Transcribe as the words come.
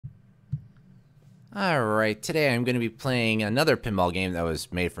Alright, today I'm going to be playing another pinball game that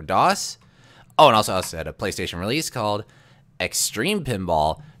was made for DOS. Oh, and also had a PlayStation release called Extreme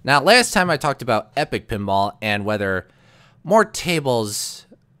Pinball. Now, last time I talked about Epic Pinball and whether more tables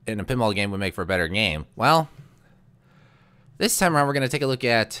in a pinball game would make for a better game. Well, this time around we're going to take a look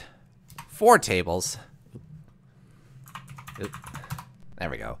at 4 tables. There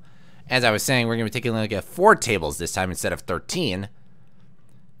we go. As I was saying, we're going to be taking a look at 4 tables this time instead of 13.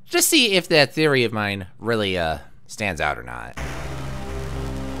 Just see if that theory of mine really stands out or not.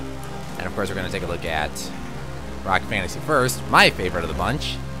 And of course we're going to take a look at Rock Fantasy first, my favorite of the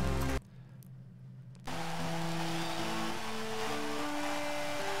bunch.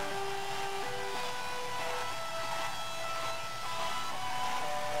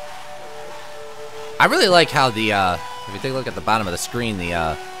 I really like how the, if you take a look at the bottom of the screen,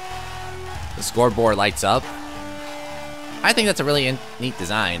 the scoreboard lights up. I think that's a really neat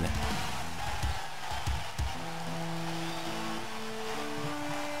design.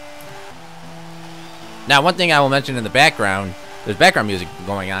 Now, one thing I will mention in the background, there's background music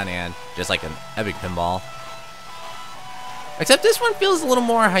going on, and just like an Epic Pinball. Except this one feels a little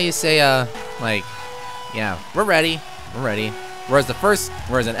more, how you say, like, yeah, we're ready. Whereas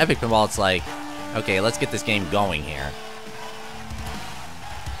an Epic Pinball, it's like, okay, let's get this game going here.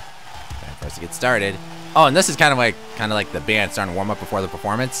 Time for us to get started. Oh, and this is kind of like the band starting to warm up before the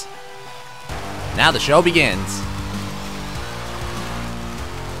performance. Now the show begins.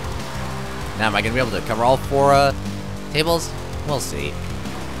 Now, am I going to be able to cover all 4 tables? We'll see.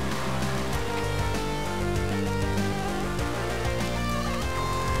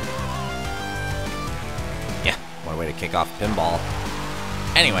 Yeah, what a way to kick off pinball.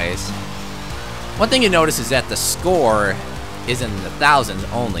 Anyways, one thing you notice is that the score is in the thousands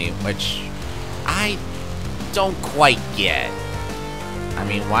only, which I don't quite get. I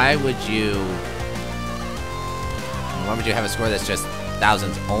mean, why would you have a score that's just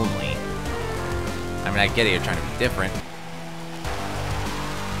thousands only? I mean, I get it, you're trying to be different.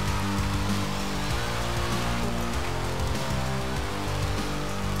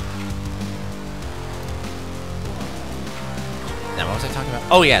 Now, what was I talking about?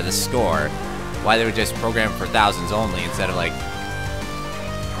 Oh yeah, the score. Why they would just program for thousands only instead of like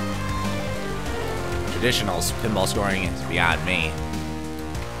traditional pinball scoring is beyond me.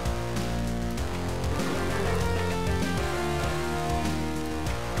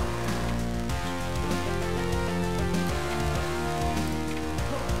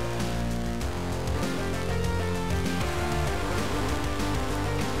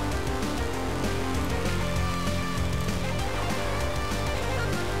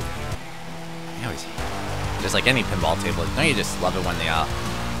 Just like any pinball table, don't you just love it when the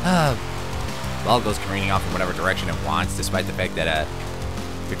ball goes careening off in whatever direction it wants, despite the fact that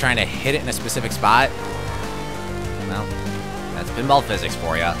if you're trying to hit it in a specific spot, well, that's pinball physics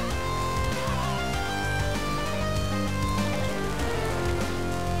for you.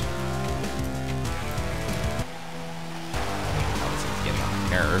 This is getting on my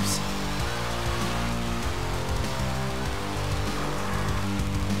nerves.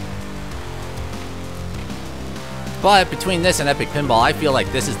 But between this and Epic Pinball, I feel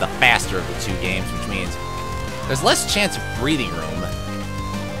like this is the faster of the 2 games, which means there's less chance of breathing room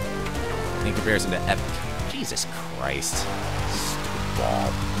in comparison to Epic. Jesus Christ. Stupid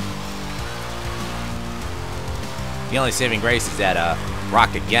ball. The only saving grace is that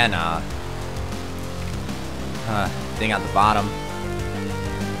Rock Again thing on the bottom.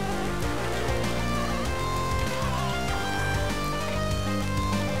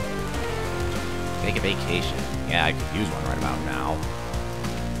 Take a vacation. Yeah, I could use one right about now.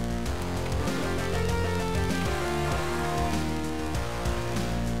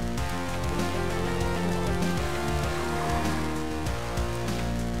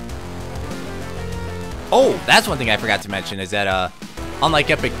 Oh, that's one thing I forgot to mention is that, unlike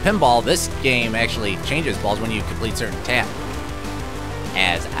Epic Pinball, this game actually changes balls when you complete certain tasks.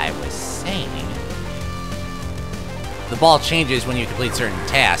 As I was saying, the ball changes when you complete certain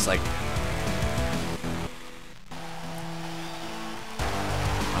tasks, like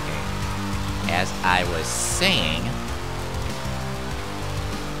as I was saying,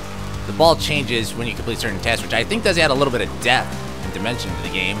 the ball changes when you complete certain tasks, which I think does add a little bit of depth and dimension to the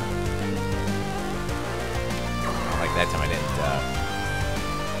game. Like that time I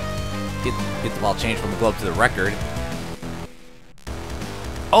didn't get the ball changed from the globe to the record.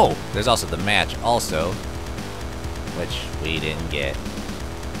 Oh, there's also the match also, which we didn't get.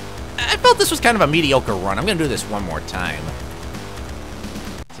 I felt this was kind of a mediocre run. I'm going to do this one more time.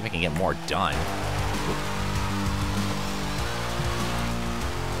 See if I can get more done.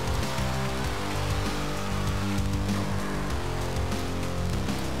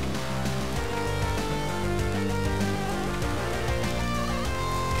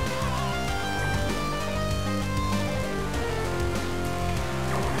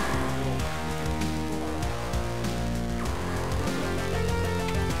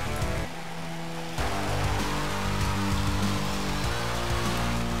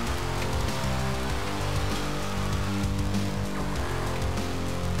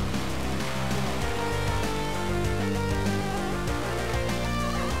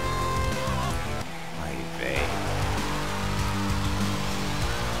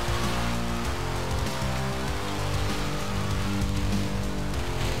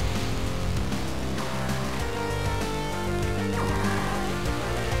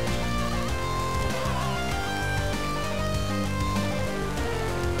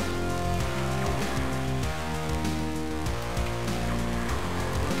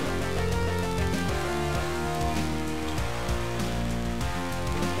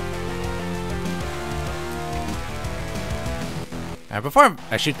 Before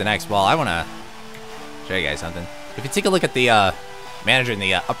I shoot the next ball, I want to show you guys something. If you take a look at the manager in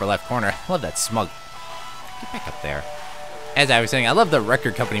the upper left corner, I love that smug. Get back up there. As I was saying, I love the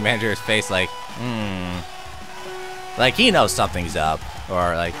record company manager's face, like, like he knows something's up,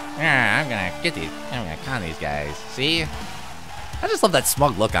 or like, I'm gonna con these guys. See? I just love that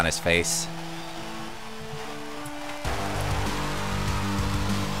smug look on his face.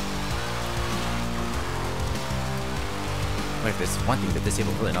 But if there's one thing that this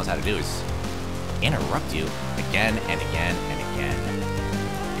table really knows how to do is interrupt you again and again and again.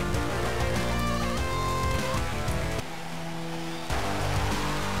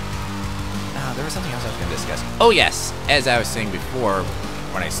 Now, there was something else I was going to discuss. Oh yes, as I was saying before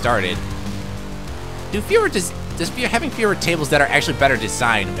when I started, having fewer tables that are actually better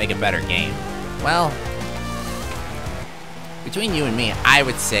designed make a better game? Well, between you and me, I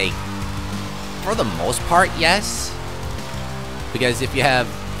would say, for the most part, yes. Because if you have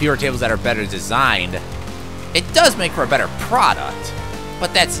fewer tables that are better designed, it does make for a better product,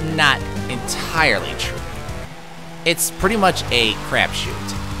 but that's not entirely true. It's pretty much a crapshoot.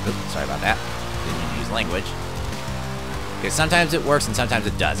 Oops, sorry about that. Didn't mean to use language. Because sometimes it works and sometimes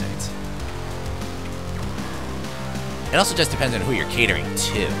it doesn't. It also just depends on who you're catering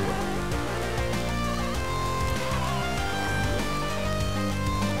to.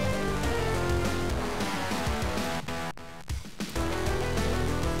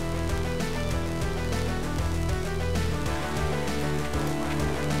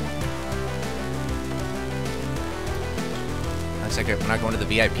 Looks like we're not going to the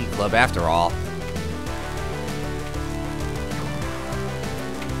VIP club after all.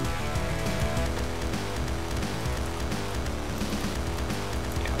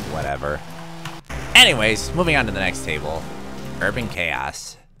 Yeah, whatever. Anyways, moving on to the next table. Urban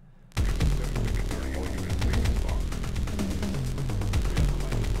Chaos.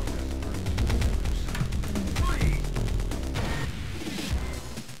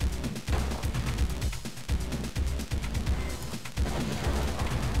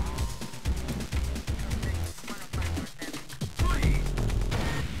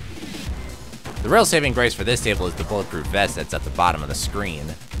 The real saving grace for this table is the bulletproof vest that's at the bottom of the screen.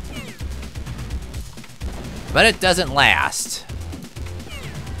 But it doesn't last.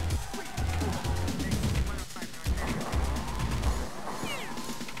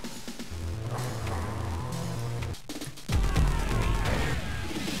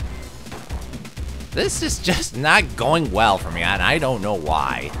 This is just not going well for me, and I don't know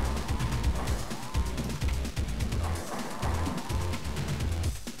why.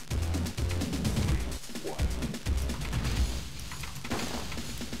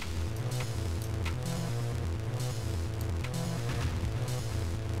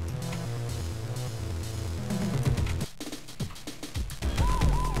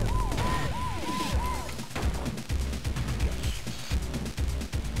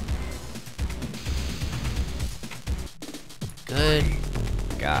 Good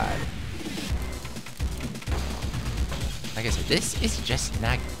God. Like I said, this is just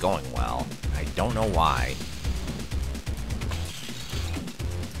not going well. I don't know why.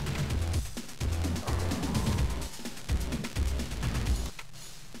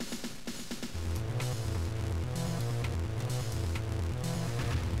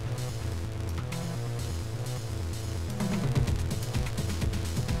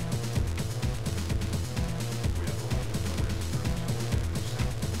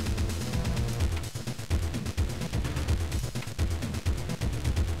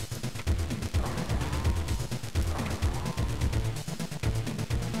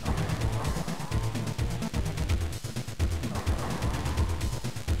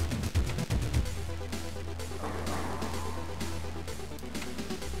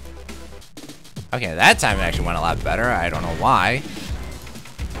 Okay, that time it actually went a lot better. I don't know why.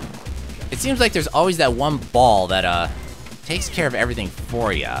 It seems like there's always that one ball that takes care of everything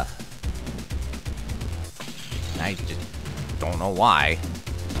for you. And I just don't know why.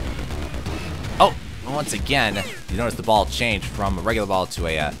 Oh, once again, you notice the ball changed from a regular ball to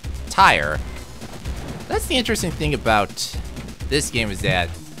a tire. That's the interesting thing about this game, is that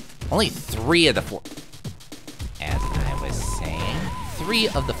only 3 of the 4, as I was saying, 3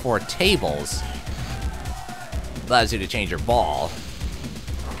 of the 4 tables allows you to change your ball.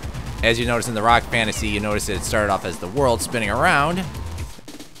 As you notice in the Rock Fantasy, you notice that it started off as the world spinning around.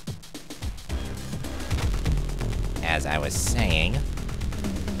 As I was saying.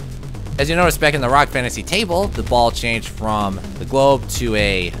 As you notice back in the Rock Fantasy table, the ball changed from the globe to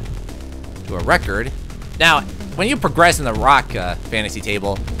a record. Now, when you progress in the Rock Fantasy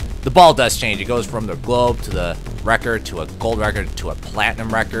table, the ball does change. It goes from the globe to the record to a gold record to a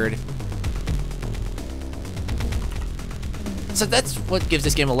platinum record. So that's what gives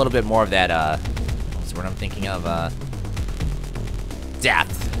this game a little bit more of that, what's the word I'm thinking of,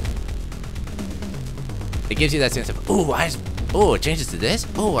 depth. It gives you that sense of, ooh, it changes to this?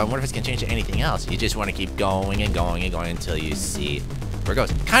 Ooh, I wonder if it's gonna change to anything else. You just want to keep going and going and going until you see where it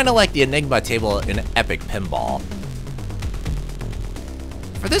goes. Kind of like the Enigma table in Epic Pinball.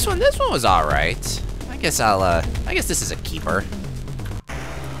 For this one was alright. I guess this is a keeper.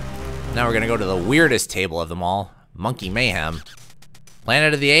 Now we're gonna go to the weirdest table of them all, Monkey Mayhem.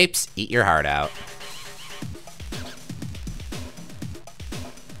 Planet of the Apes, eat your heart out.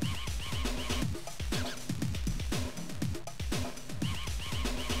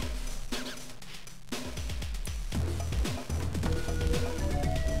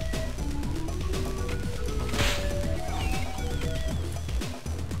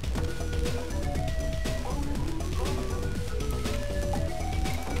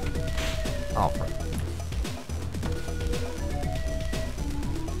 Oh,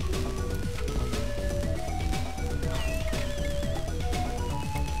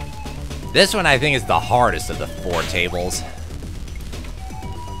 this one I think is the hardest of the 4 tables.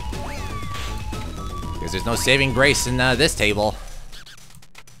 Because there's no saving grace in this table.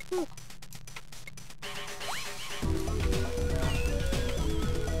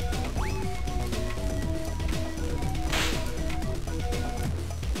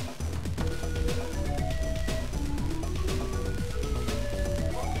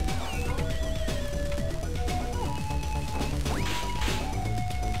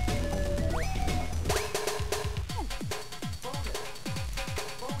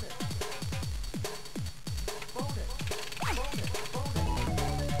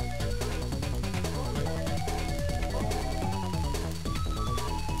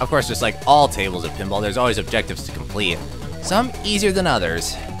 Of course, just like all tables of pinball, there's always objectives to complete. Some easier than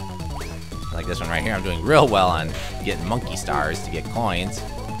others. Like this one right here, I'm doing real well on getting monkey stars to get coins.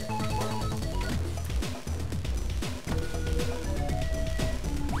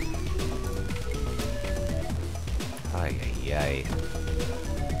 Ay, ay, ay.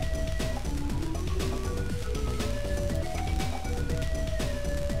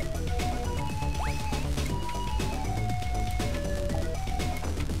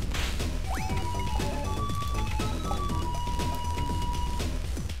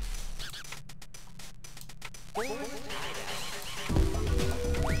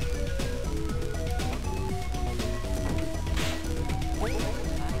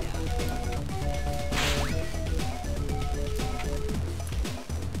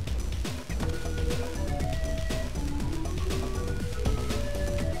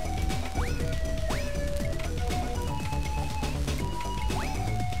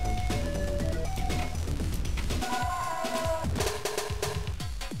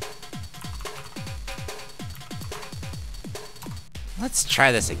 Let's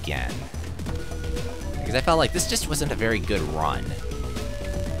try this again. Because I felt like this just wasn't a very good run.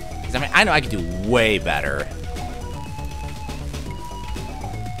 Because I mean, I know I could do way better.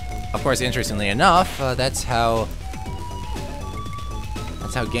 Of course, interestingly enough, that's how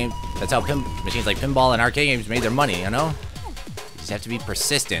machines like pinball and arcade games made their money, you know? You just have to be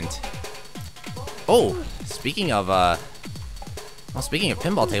persistent. Oh, speaking of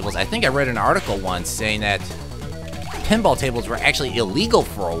pinball tables, I think I read an article once saying that pinball tables were actually illegal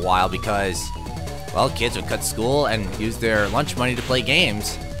for a while because, well, kids would cut school and use their lunch money to play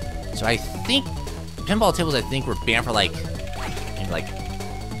games. So I think pinball tables, were banned for like, maybe like,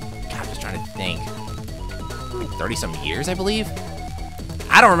 God, I'm just trying to think, like 30-some years, I believe?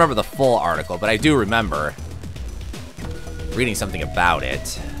 I don't remember the full article, but I do remember reading something about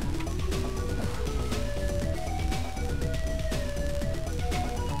it.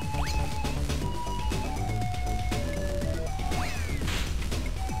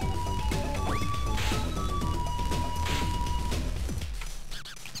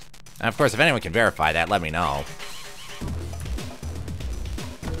 And of course, if anyone can verify that, let me know.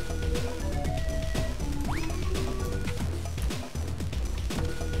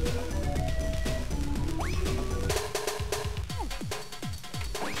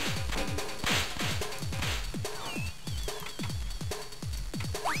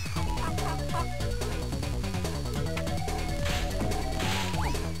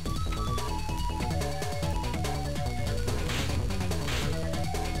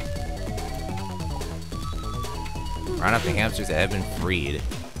 Round up the hamsters that have been freed.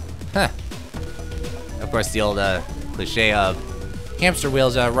 Huh. Of course, the old cliche of hamster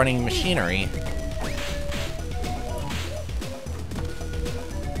wheels running machinery.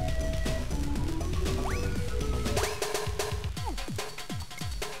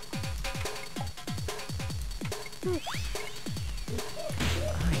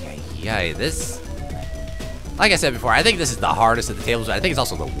 Yay, this... Like I said before, I think this is the hardest of the tables, but I think it's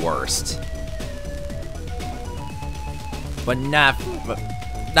also the worst. But not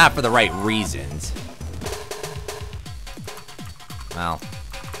for the right reasons. Well,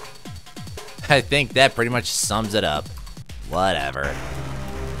 I think that pretty much sums it up. Whatever.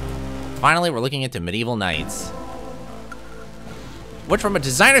 Finally, we're looking into Medieval Knights. Which, from a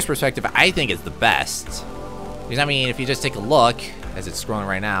designer's perspective, I think is the best. Because, I mean, if you just take a look, as it's scrolling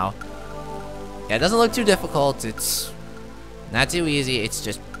right now, yeah, it doesn't look too difficult. It's not too easy. It's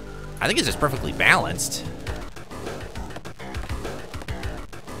just, I think it's just perfectly balanced.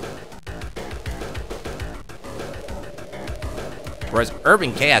 Whereas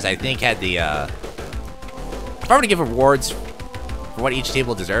Urban Chaos, I think, had the, if I were to give awards for what each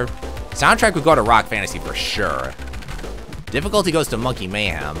table deserved, soundtrack would go to Rock Fantasy for sure. Difficulty goes to Monkey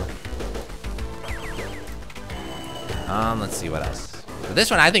Mayhem. Let's see what else. But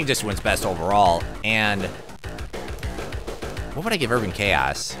this one, I think, just wins best overall. And what would I give Urban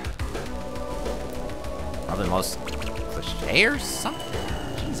Chaos? Probably the most cliche or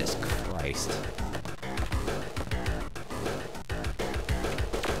something? Jesus Christ.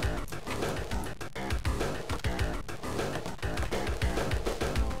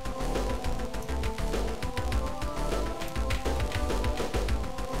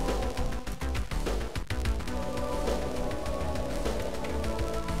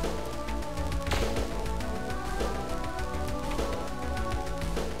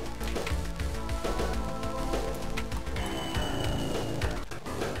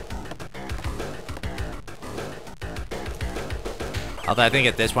 Although I think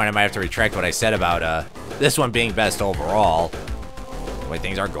at this point I might have to retract what I said about this one being best overall. The way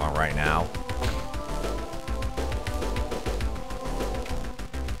things are going right now.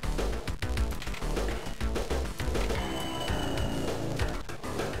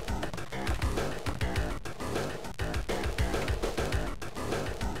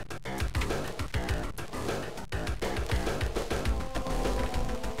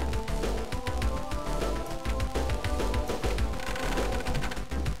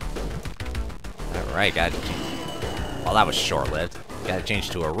 Alright, got to change. Well, that was short-lived. Got to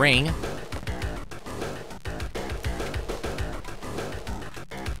change to a ring.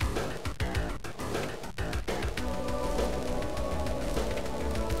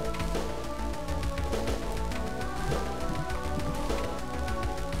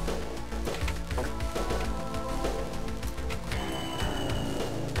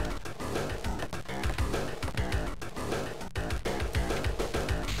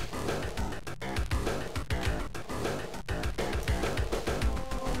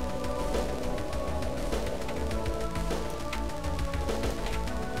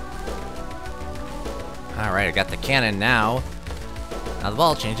 Alright, I got the cannon now. Now the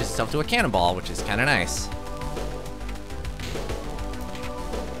ball changes itself to a cannonball, which is kind of nice.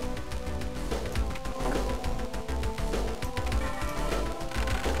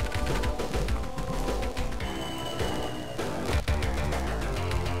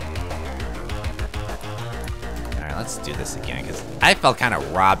 Alright, let's do this again, because I felt kind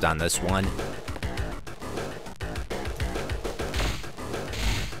of robbed on this one.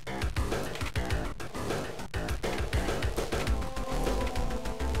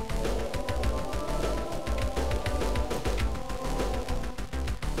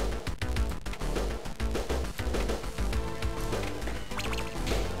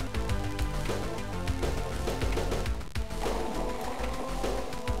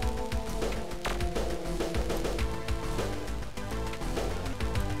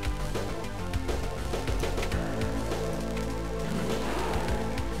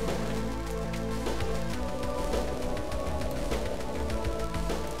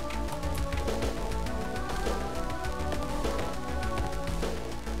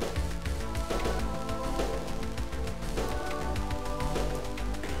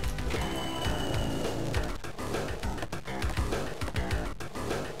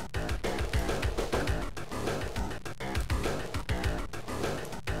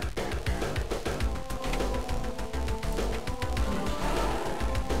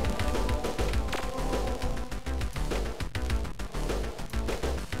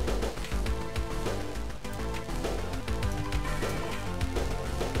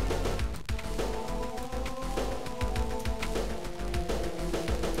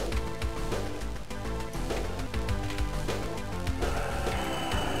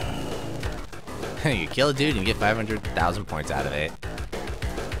 You kill a dude and you get 500,000 points out of it.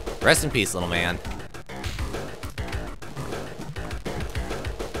 Rest in peace, little man.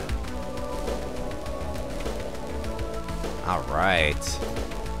 Alright.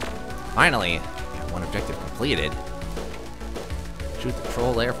 Finally, one objective completed. Shoot the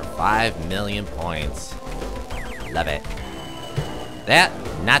troll lair for 5 million points. Love it. That,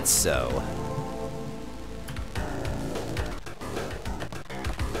 not so.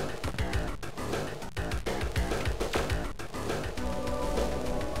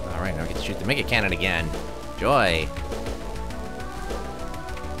 Alright, now we get to shoot the Mega Cannon again. Joy.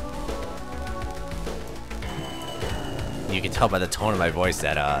 You can tell by the tone of my voice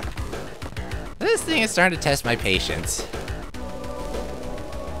that, this thing is starting to test my patience.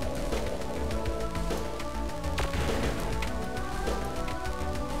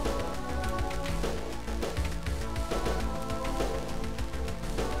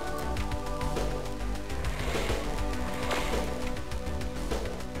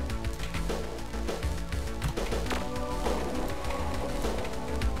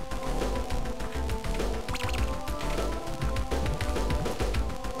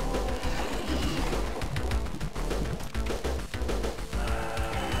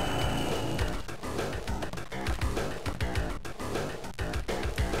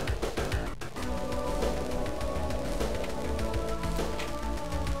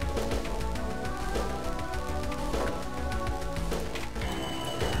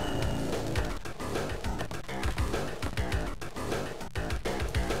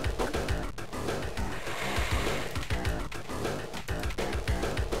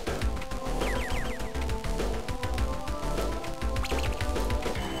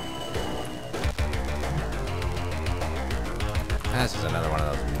 This is another one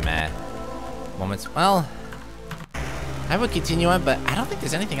of those meh moments. Well, I would continue on, but I don't think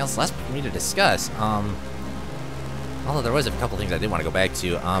there's anything else left for me to discuss. Although there was a couple things I did want to go back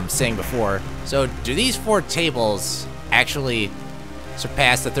to, saying before. So, do these 4 tables actually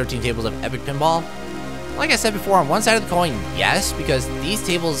surpass the 13 tables of Epic Pinball? Like I said before, on one side of the coin, yes, because these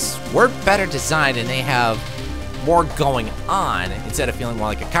tables were better designed and they have more going on instead of feeling more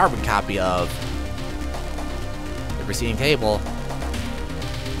like a carbon copy of the preceding table.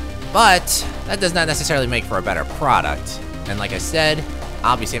 But that does not necessarily make for a better product. And like I said,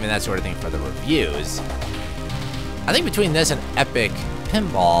 I'll be saving that sort of thing for the reviews. I think between this and Epic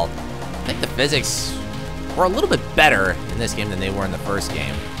Pinball, I think the physics were a little bit better in this game than they were in the first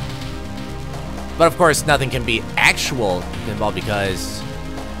game. But of course, nothing can beat actual pinball because,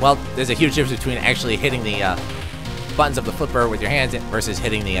 well, there's a huge difference between actually hitting the buttons of the flipper with your hands versus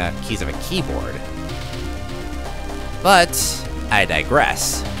hitting the keys of a keyboard. But I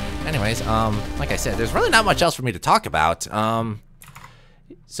digress. Anyways, like I said, there's really not much else for me to talk about.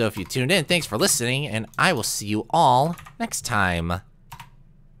 So if you tuned in, thanks for listening, and I will see you all next time.